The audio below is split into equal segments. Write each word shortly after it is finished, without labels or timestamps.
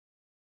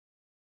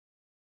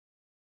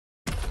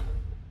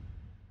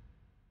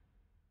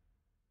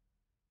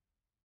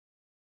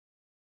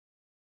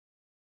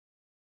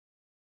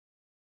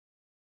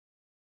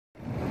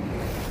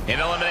An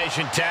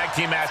elimination tag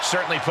team match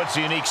certainly puts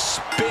a unique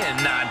spin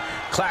on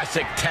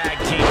classic tag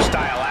team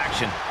style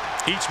action.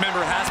 Each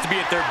member has to be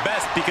at their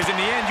best because in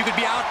the end, you could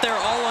be out there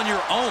all on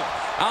your own.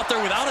 Out there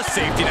without a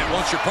safety net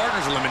once your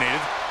partner's eliminated.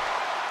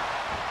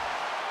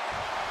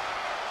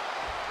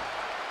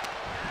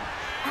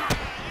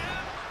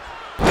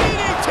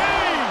 DDT!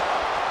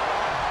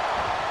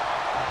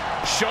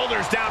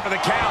 Shoulders down for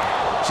the count.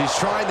 She's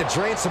trying to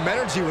drain some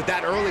energy with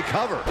that early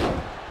cover.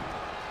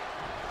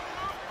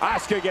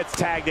 Asuka gets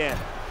tagged in.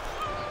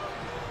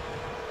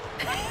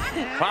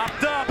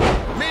 Popped up.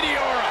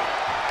 Meteora.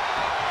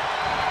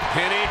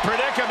 Penny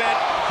predicament.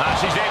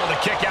 She's able to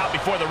kick out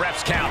before the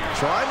refs count.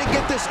 Trying to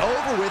get this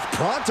over with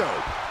pronto.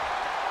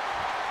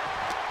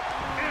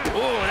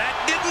 Ooh, that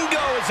didn't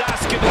go as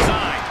Asuka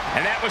designed.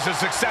 And that was a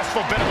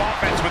successful bit of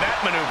offense with that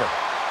maneuver.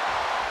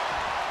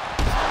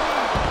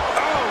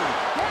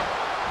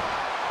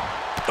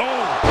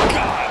 Oh,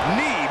 God,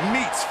 knee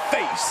meets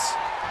face.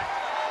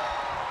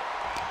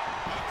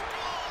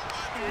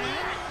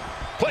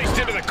 Placed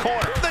into the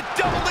corner. The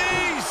double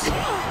knees!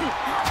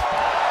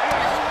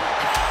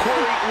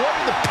 Corey, what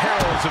are the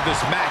perils of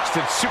this match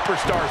that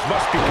superstars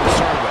must be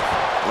concerned with?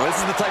 Well, this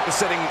is the type of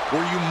setting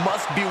where you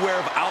must beware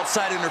of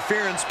outside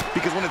interference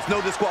because when it's no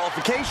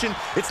disqualification,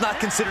 it's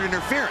not considered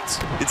interference.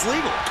 It's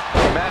legal.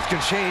 The match can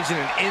change in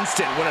an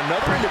instant when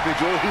another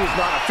individual who is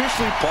not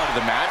officially part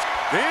of the match.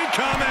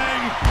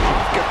 Incoming!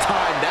 Asuka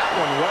timed that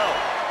one well.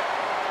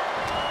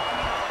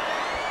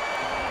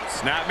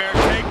 Snapmare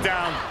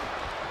takedown.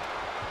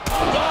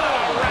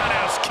 Oh,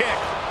 roundhouse kick.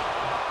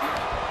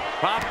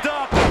 Popped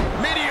up.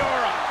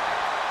 Meteora.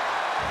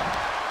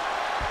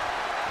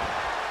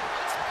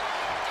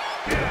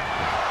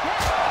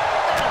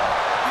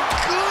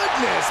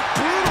 Goodness,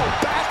 brutal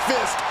back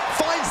fist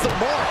finds the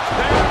mark.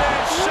 There it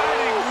is,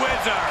 Shining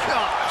Wizard.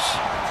 Gosh.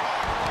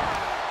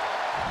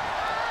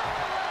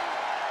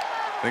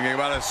 Thinking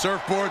about a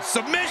surfboard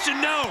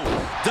submission, no.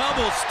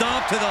 Double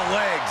stomp to the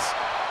legs.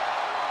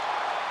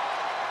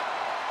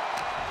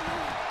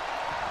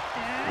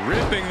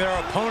 Ripping their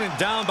opponent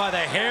down by the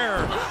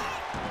hair.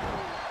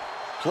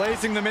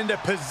 Placing them into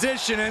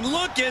position, and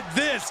look at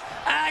this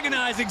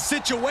agonizing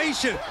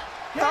situation.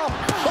 Now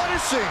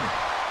punishing.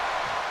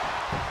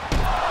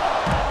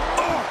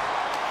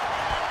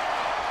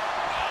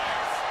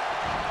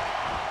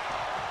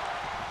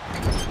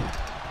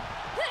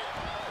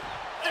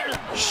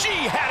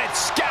 She had it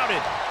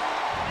scouted.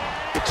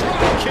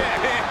 Drop kick.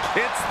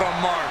 Hits the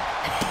mark.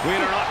 We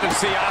don't often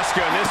see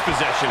Asuka in this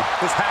position.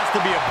 This has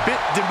to be a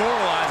bit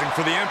demoralizing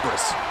for the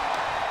Empress.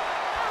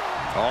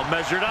 All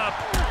measured up.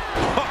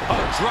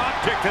 Drop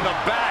kick to the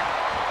back.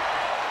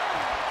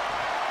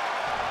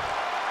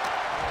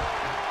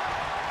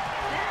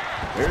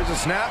 Here's a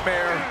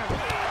snapmare.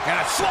 And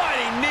a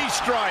sliding knee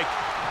strike.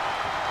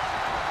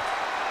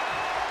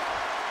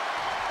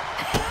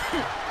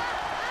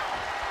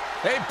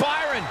 Hey,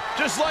 Byron,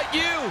 just like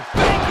you.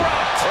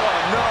 Bankrupt.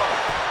 Oh, no.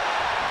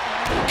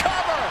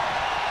 Cover.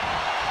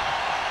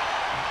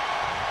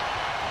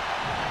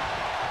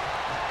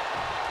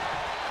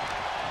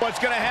 What's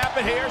going to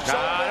happen here?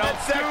 Don't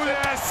do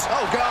this.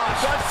 Oh, gosh.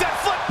 Sunset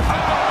flip.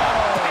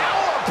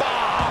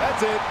 Powerbomb.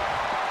 That's it.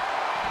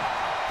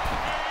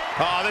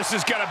 Oh, this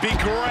is going to be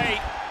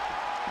great.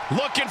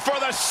 Looking for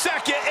the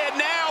second, and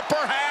now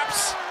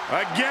perhaps.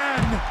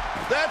 Again.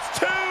 That's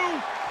two.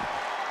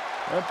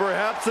 And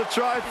perhaps a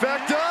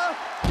trifecta.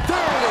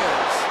 There it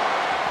is.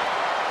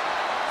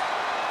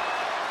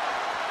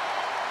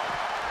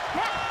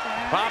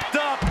 Popped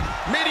up.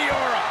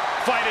 Meteora.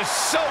 Fight is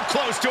so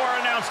close to our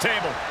announce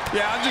table.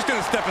 Yeah, I'm just going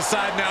to step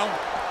aside now.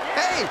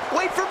 Hey,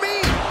 wait for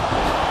me.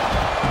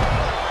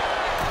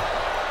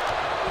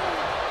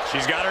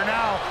 She's got her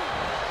now.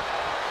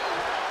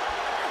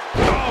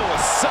 Oh, a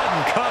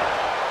sudden cutter.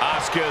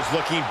 Asuka is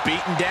looking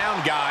beaten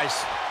down,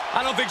 guys. I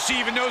don't think she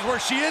even knows where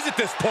she is at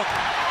this point.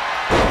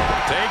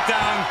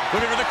 Takedown.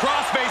 Looking for the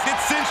crossface.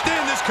 It's cinched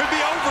in. This could be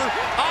over.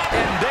 Up,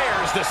 and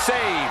there's the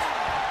save.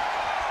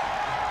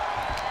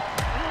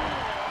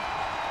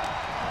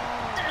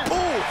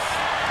 Oof.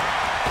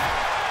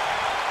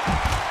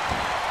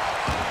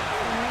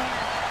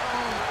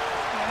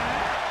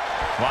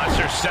 Watch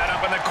her set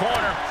up in the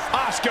corner.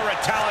 Asuka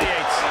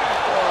retaliates.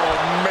 Oh,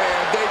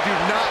 man, they do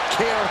not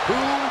care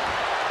who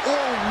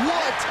or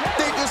what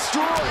they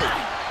destroy.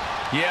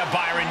 Yeah,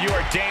 Byron, you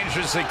are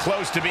dangerously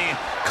close to being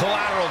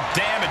collateral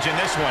damage in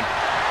this one.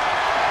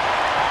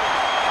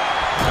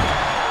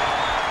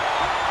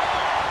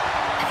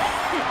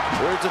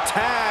 There's a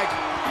tag.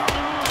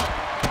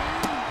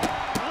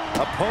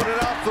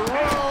 Opponent off the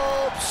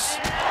ropes.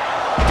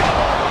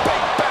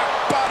 Big back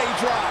body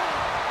drop.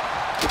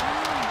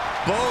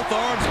 Both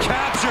arms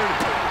captured,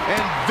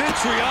 and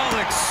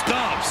vitriolic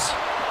stomps.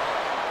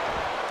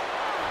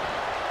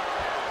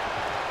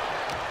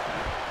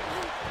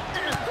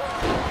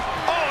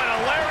 Oh, and a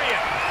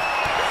lariat.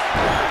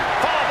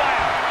 Followed by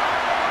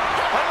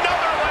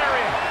another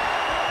lariat.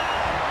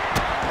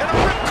 And a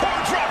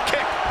ripcord drop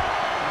kick.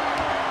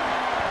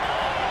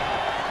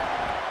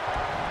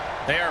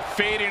 They are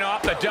feeding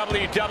off the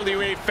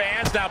WWE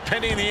fans, now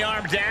pinning the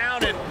arm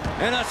down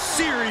and a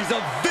series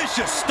of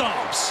vicious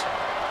stomps.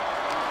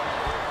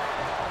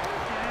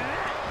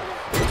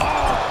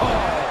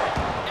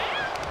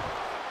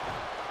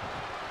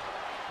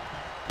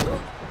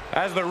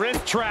 As the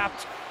wrist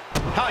trapped.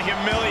 How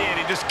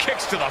humiliating, just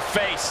kicks to the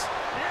face.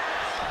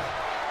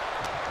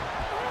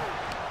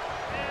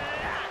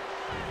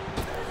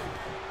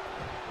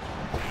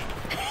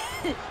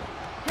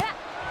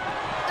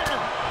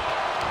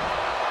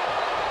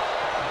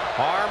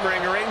 Arm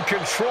wringer in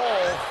control.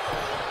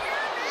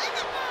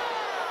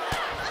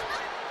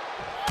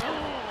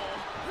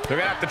 They're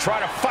gonna have to try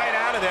to fight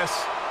out of this.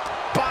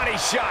 Body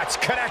shots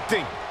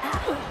connecting.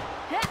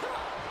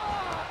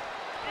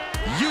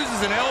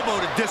 Uses an elbow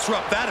to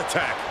disrupt that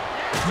attack.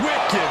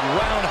 Wicked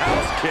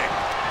roundhouse kick.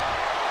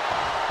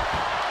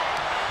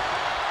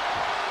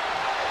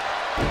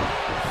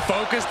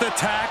 Focused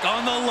attack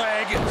on the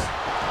leg.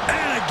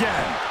 And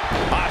again.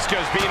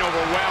 Asuka's being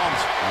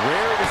overwhelmed.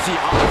 Rare to see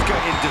Asuka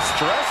in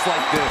distress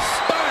like this.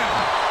 Bam!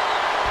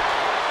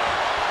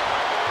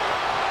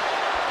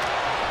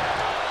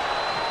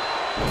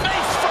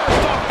 Face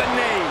first off the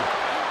knee.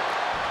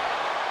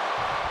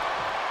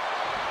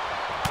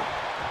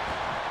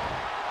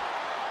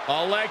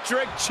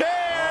 Electric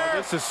chair. Oh,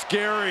 this is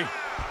scary.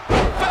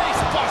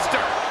 Face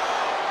buster.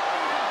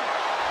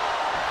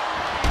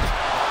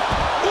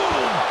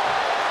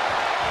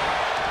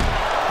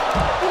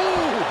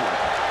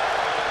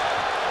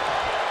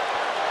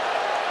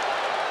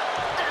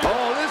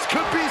 Oh, this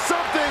could be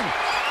something.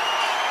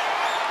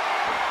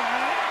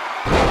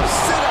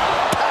 Sit-up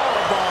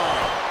powerbomb.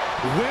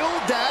 Will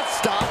that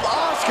stop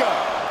Asuka?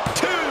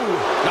 2.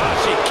 Oh,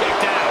 she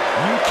kicked out.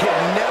 You can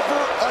never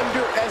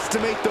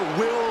underestimate the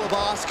will of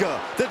Asuka,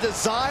 the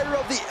desire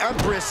of the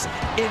Empress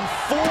in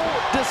full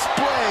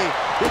display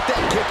with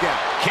that kick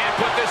out. Can't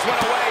put this one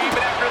away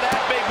even after that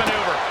big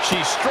maneuver.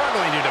 She's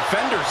struggling to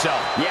defend herself.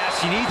 Yeah,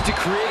 she needs to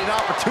create an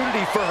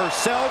opportunity for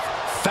herself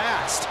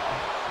fast.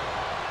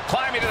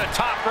 Climbing to the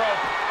top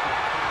rope.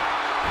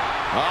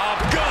 Oh,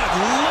 good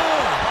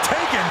Lord,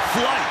 taking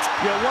flight.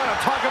 You want to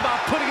talk about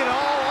putting it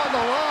all on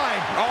the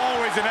line.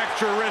 Always an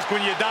extra risk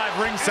when you dive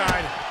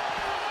ringside.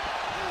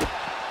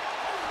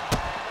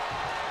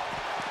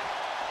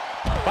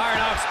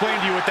 Byron, I'll explain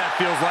to you what that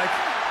feels like.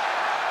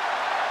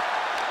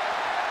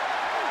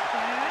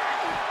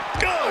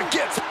 Oh,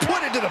 gets put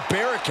into the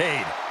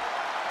barricade.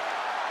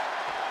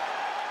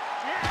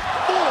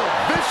 Oh,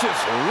 vicious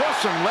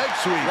Russian leg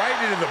sweep. Right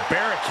into the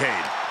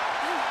barricade.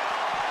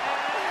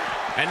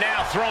 And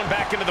now thrown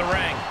back into the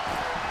ring.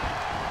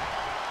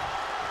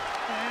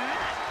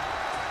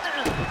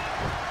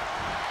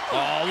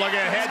 Oh, look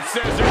at head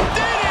scissor.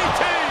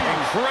 DDT!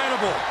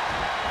 Incredible.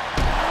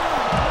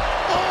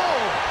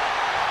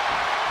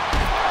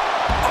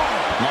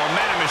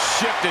 Momentum is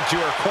shifted to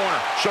her corner,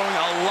 Showing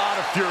a lot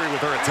of fury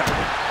with her attack.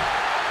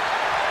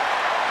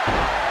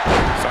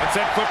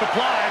 Sunset flip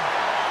applied.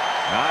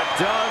 Not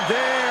done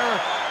there.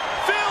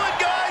 Feel it,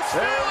 guys,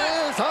 There feel it.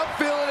 it is. I'm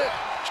feeling it.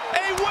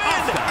 A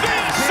win,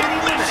 big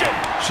submission.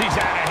 She's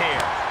out of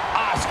here.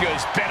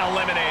 Asuka's been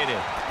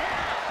eliminated.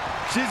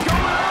 She's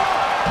going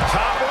up.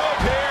 Top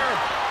rope here.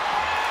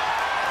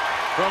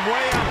 From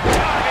way up,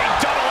 diving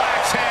double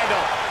axe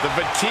handle. The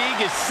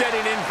fatigue is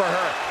setting in for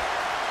her.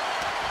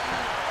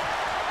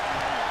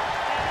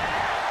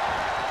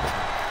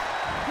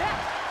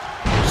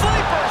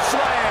 Sleeper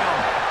slam.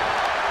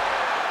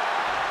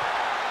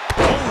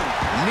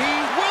 Oh,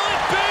 knee. Will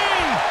it be?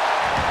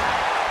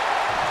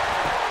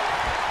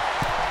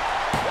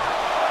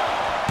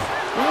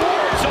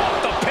 Wars off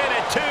the pin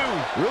at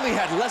 2. Really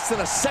had less than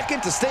a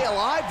second to stay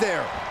alive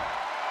there.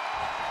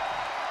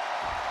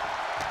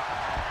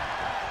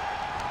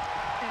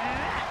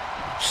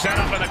 Set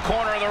up in the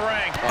corner of the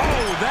ring.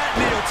 Oh, that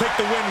knee will take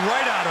the wind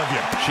right out of you.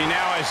 She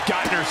now has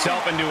gotten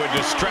herself into a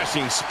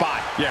distressing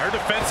spot. Yeah, her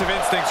defensive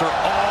instincts are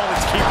all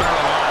that's keeping her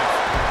alive.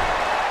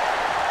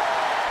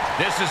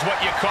 This is what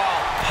you call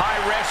high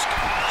risk,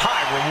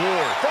 high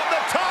reward. From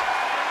the top.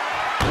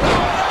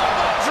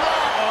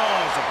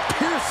 Oh, it's a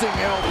piercing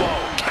elbow.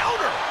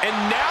 Counter. And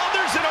now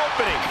there's an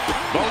opening.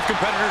 Both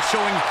competitors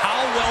showing how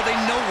well they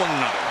know one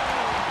another.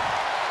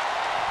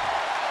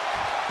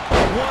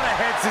 What a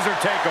head scissor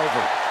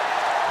takeover.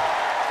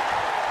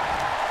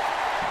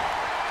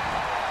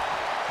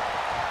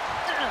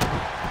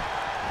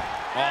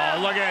 Oh,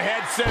 look at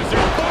head scissors.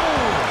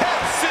 Boom!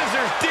 Head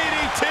scissors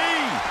DDT.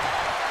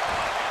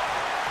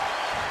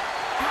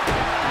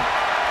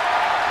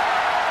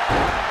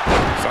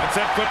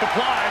 Sunset flip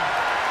applied.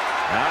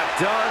 Not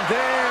done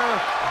there.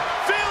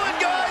 Feel it,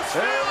 guys.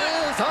 There Feel it.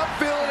 it is. I'm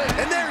feeling it.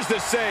 And there's the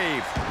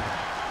save.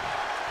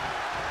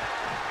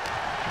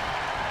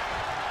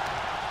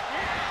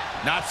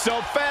 Not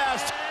so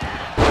fast.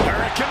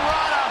 Hurricane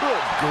Rana.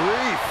 Good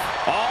grief.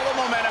 All the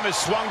momentum is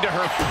swung to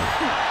her.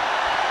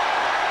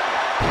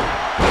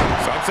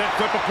 Sunset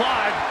flip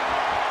applied.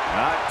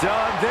 Not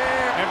done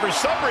there. And for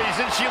some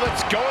reason, she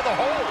lets go of the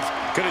hold.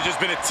 Could have just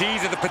been a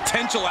tease of the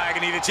potential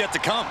agony that's yet to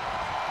come.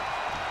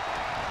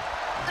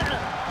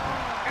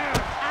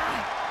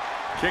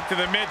 Kick to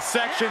the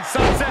midsection,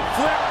 sunset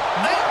flip.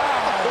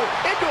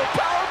 Oh, into a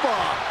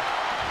powerbomb.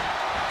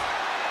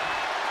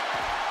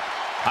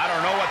 I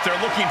don't know what they're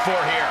looking for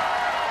here.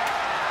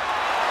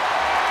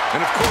 And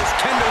of course,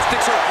 kendo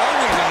sticks are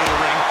always under the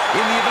ring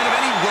in the event of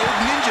any rogue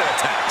ninja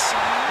attacks.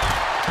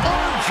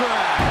 Arm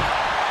drag.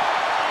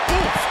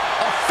 Oof.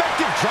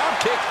 Effective drop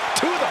kick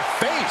to the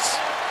face.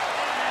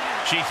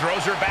 She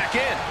throws her back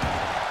in.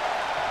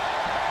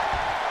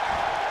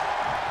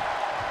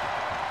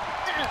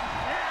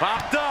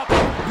 Popped up.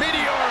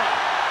 Meteora.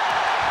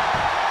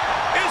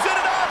 Is it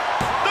enough?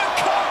 The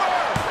cover.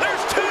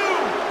 There's two.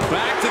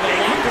 Back to the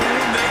locker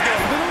room they go.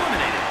 Been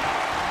eliminated.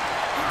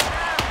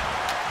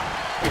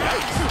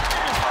 Nice.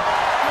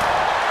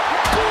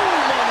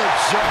 Boom on the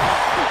jaw.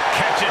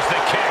 Catches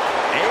the kick.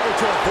 Able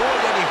to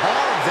avoid any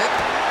harm, Vic.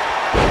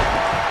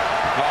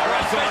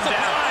 Wrestle him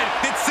down.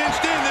 It's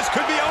cinched in. This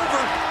could be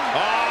over.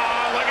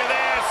 Oh, look at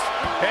this.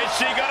 Is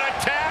she gonna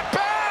tap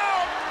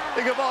out?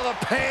 Think of all the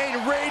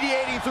pain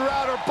radiating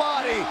throughout her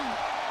body.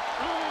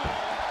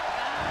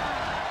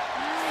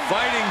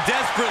 Fighting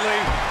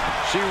desperately,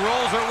 she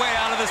rolls her way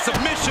out of the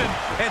submission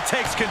and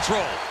takes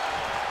control.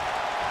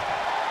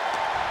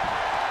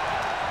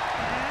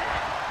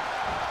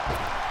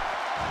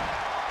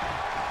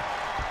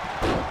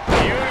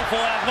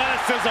 Beautiful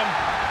athleticism.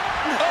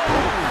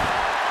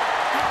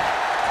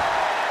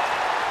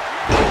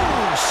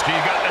 She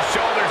got the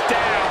shoulders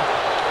down.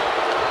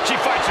 She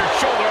fights her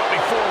shoulder up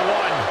before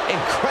one.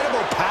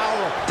 Incredible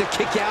power to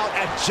kick out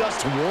at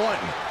just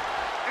one.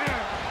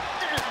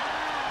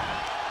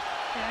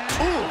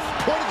 Oof,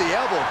 point of the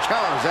elbow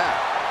counters that.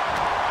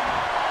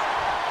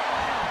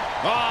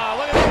 Ah,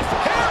 look at this.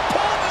 Hair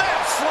pull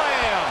net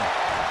slam.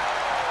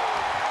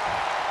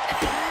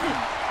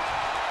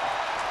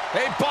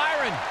 Hey,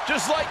 Byron,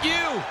 just like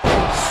you.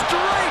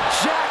 Straight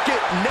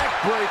jacket neck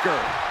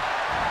breaker.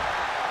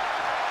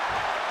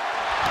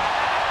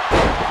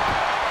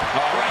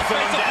 Wrestling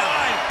him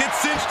down. It's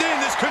cinched in.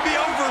 This could be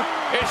over.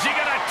 Is she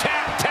gonna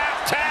tap out?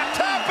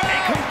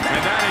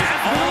 And that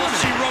is all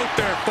she wrote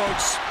there,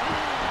 folks.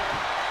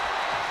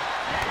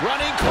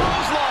 Running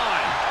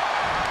clothesline.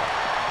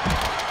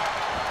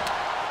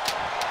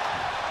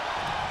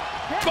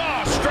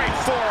 Oh, straight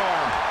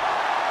forearm.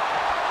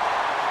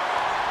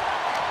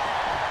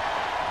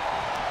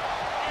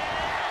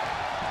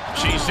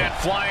 She's sent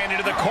flying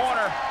into the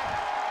corner.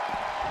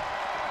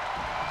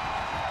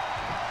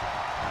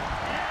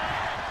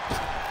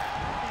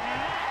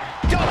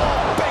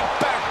 Double big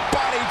back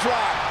body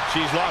drop.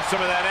 She's lost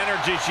some of that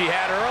energy she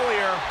had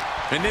earlier.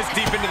 And this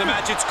deep into the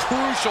match, it's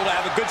crucial to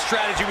have a good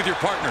strategy with your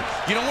partner.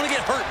 You don't want to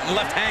get hurt and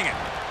left hanging.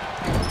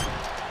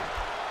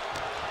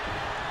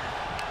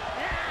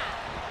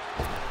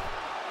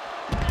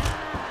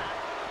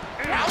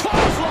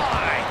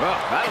 Clothesline. Oh,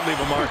 that'll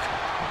leave a mark.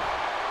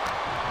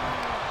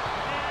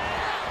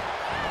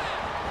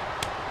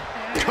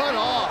 Cut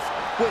off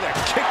with a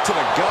kick to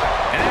the gut.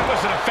 And that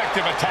was an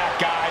effective attack,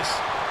 guys.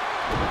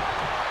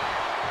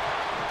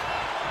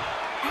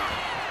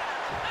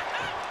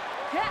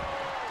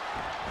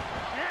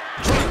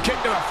 Drop kick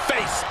to the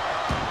face.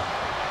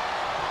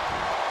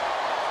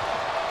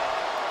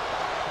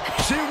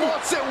 She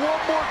wants it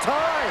one more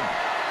time.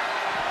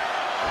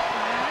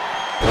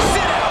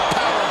 Sit out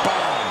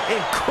powerbomb.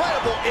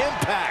 Incredible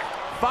impact.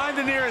 Find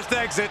the nearest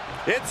exit.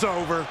 It's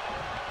over.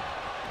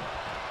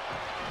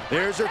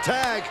 There's her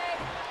tag.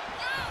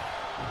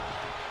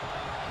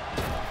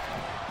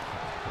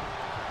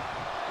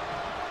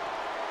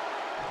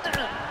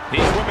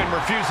 These women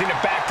refusing to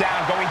back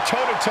down, going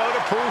toe-to-toe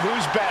to prove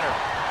who's better.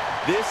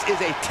 This is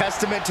a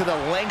testament to the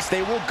lengths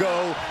they will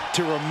go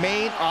to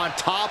remain on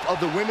top of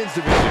the women's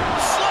division.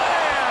 Slam!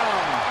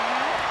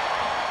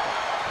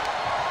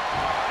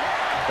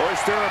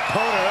 Hoist their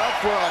opponent up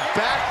for a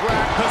back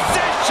wrap.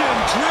 Position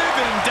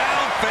driven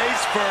down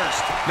face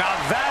first. Now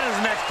that is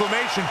an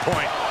exclamation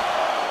point.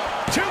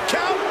 2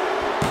 count.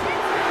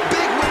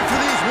 Big win for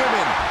these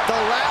women.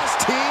 The last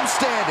team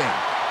standing.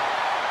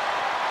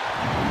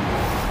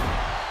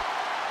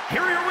 Here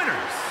are your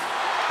winners.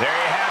 There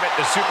you have it,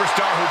 the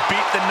superstar who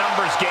beat the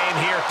numbers game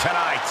here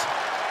tonight.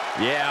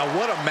 Yeah,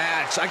 what a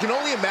match. I can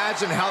only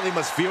imagine how they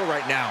must feel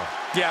right now.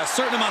 Yeah, a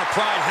certain amount of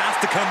pride has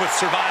to come with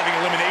surviving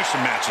elimination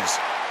matches.